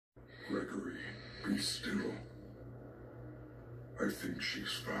Gregory, be still. I think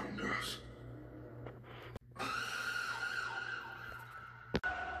she's found us.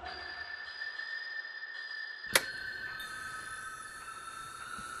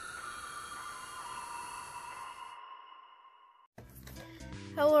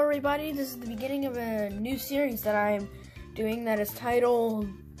 Hello everybody, this is the beginning of a new series that I'm doing that is titled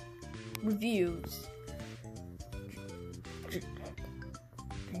Reviews.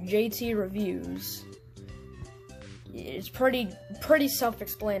 JT Reviews. It's pretty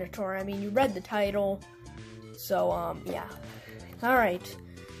self-explanatory. I mean, you read the title, so yeah. Alright,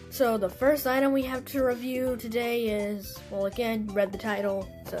 so the first item we have to review today is, well, again, you read the title,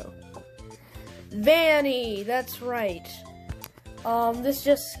 so Vanny, that's right. This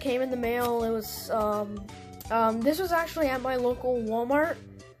just came in the mail. It was, this was actually at my local Walmart,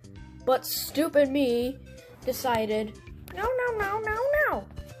 but stupid me decided, no,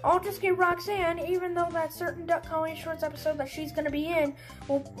 I'll just get Roxanne, even though that certain Duck Comedy Shorts episode that she's gonna be in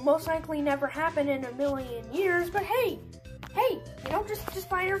will most likely never happen in a million years, but hey, you know, just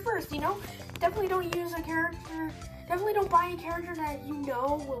buy her first, you know? Definitely don't use a character, definitely don't buy a character that you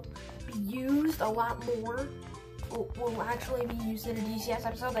know will be used a lot more. Will actually be used in a DCS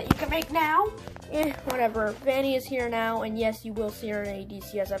episode that you can make now. Whatever. Vanny is here now, and yes, you will see her in a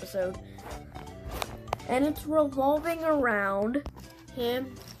DCS episode. And it's revolving around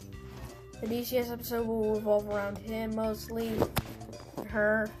him. The DCS episode will revolve around him mostly.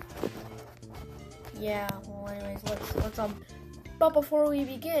 Her. Yeah, well anyways, let's but before we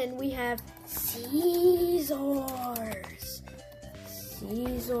begin, we have Caesars.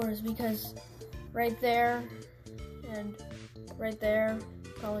 Caesars, because right there, and right there,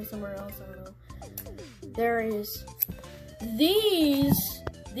 probably somewhere else, I don't know, there is these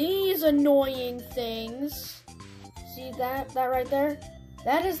annoying things. See that right there?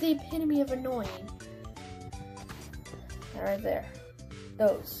 That is the epitome of annoying. That right there.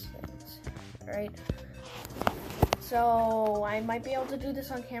 Those things. Alright? So, I might be able to do this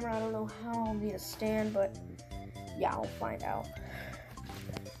on camera. I don't know how I'll need a stand, but yeah, I'll find out.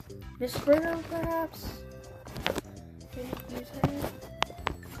 Miss Springer, perhaps?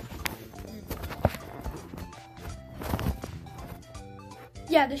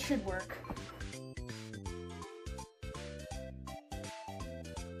 Yeah, this should work.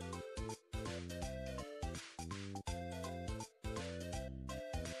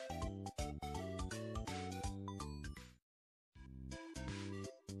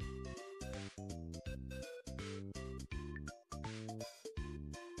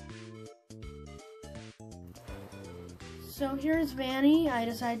 So here's Vanny. I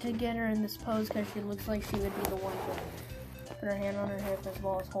decided to get her in this pose because she looks like she would be the one to put her hand on her hip as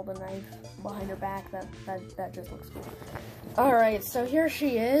well as hold a knife behind her back. That just looks cool. Alright, so here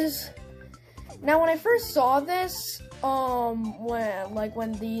she is. Now when I first saw this,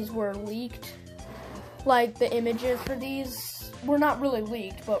 when these were leaked, like the images for these were not really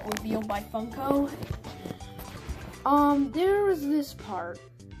leaked, but revealed by Funko. There was this part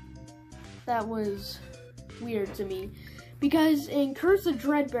that was weird to me. Because in Curse of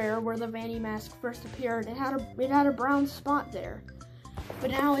Dreadbear, where the Vanny mask first appeared, it had a brown spot there.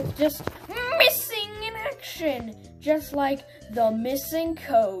 But now it's just missing in action, just like the missing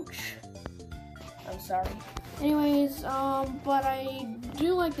coach. I'm sorry. Anyways, but I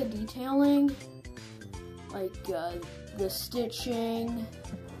do like the detailing, like the stitching.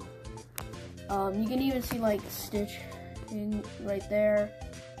 You can even see like stitching right there.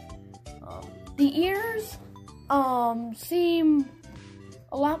 The ears seem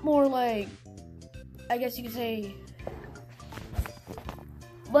a lot more like, I guess you could say,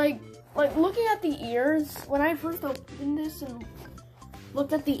 like looking at the ears, when I first opened this and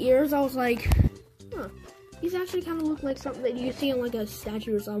looked at the ears, I was like, huh, these actually kind of look like something that you see in like a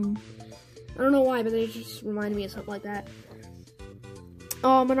statue or something. I don't know why, but they just reminded me of something like that.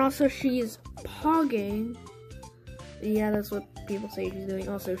 And also she's pogging. Yeah, that's what people say she's doing.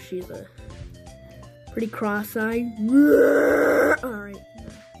 Also, she's a pretty cross-eyed. Alright, no,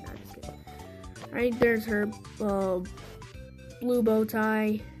 just kidding. Alright, there's her blue bow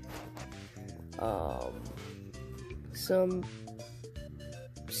tie. Some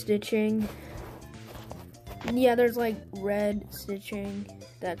stitching. Yeah, there's like red stitching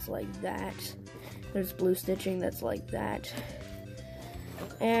that's like that. There's blue stitching that's like that.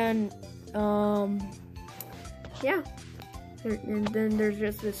 And yeah. And then there's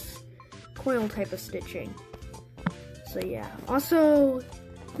just this coil type of stitching. So yeah. Also,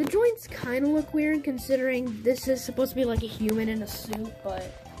 the joints kind of look weird considering this is supposed to be like a human in a suit, but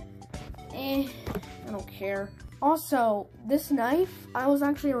I don't care. Also, this knife, I was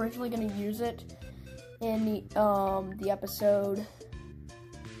actually originally going to use it in the episode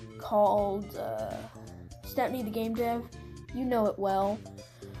called Stepney the Game Dev. You know it well.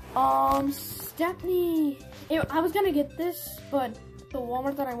 Stepney, I was going to get this, but the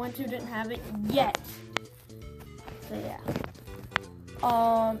Walmart that I went to didn't have it yet. So yeah.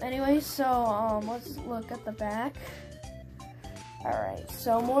 Anyway, so let's look at the back. Alright,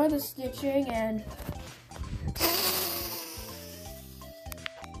 so more of the stitching and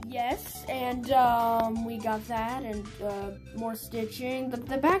yes, and we got that and more stitching.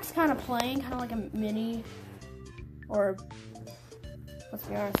 The back's kind of plain, kind of like a mini, or let's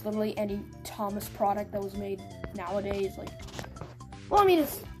be honest, literally any Thomas product that was made nowadays. Like, well, I mean,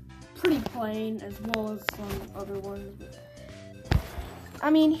 it's pretty plain as well as some other ones. But I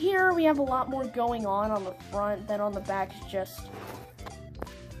mean, here we have a lot more going on the front than on the back. It's just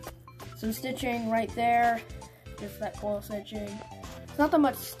some stitching right there, just that coil stitching. It's not that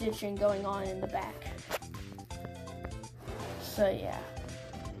much stitching going on in the back. So yeah.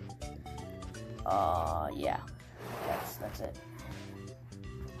 Yeah. That's it.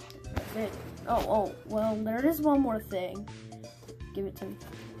 That's it. Oh, well, there is one more thing. Give it to me.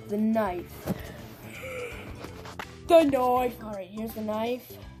 The knife. The knife! Alright, here's the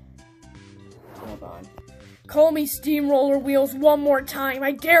knife. Hold on. Call me Steamroller Wheels one more time.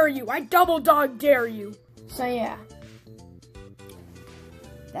 I dare you. I double dog dare you. So yeah.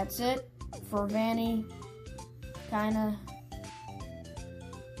 That's it for Vanny. Kinda.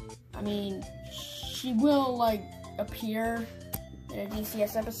 I mean, she will, like, appear in a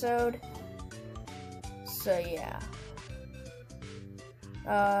DCS episode. So yeah.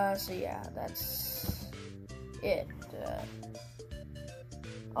 That's it.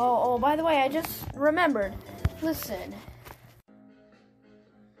 Oh, by the way, I just remembered. Listen.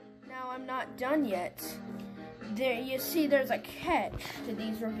 Now I'm not done yet. You see, there's a catch to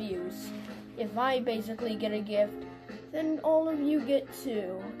these reviews. If I basically get a gift, then all of you get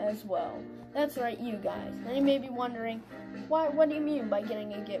two as well. That's right, you guys. And you may be wondering, what do you mean by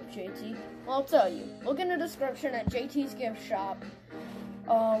getting a gift, JT? Well, I'll tell you. Look in the description at JT's gift shop,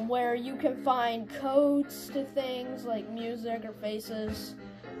 where you can find codes to things like music or faces,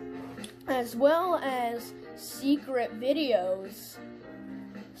 as well as secret videos.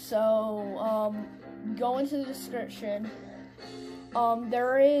 So, go into the description.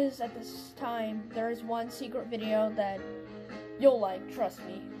 There is one secret video that you'll like, trust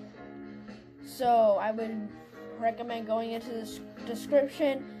me. So I would recommend going into the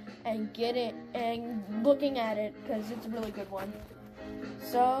description and get it and looking at it, because it's a really good one.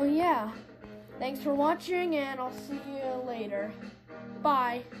 So yeah, thanks for watching, and I'll see you later.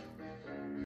 Bye.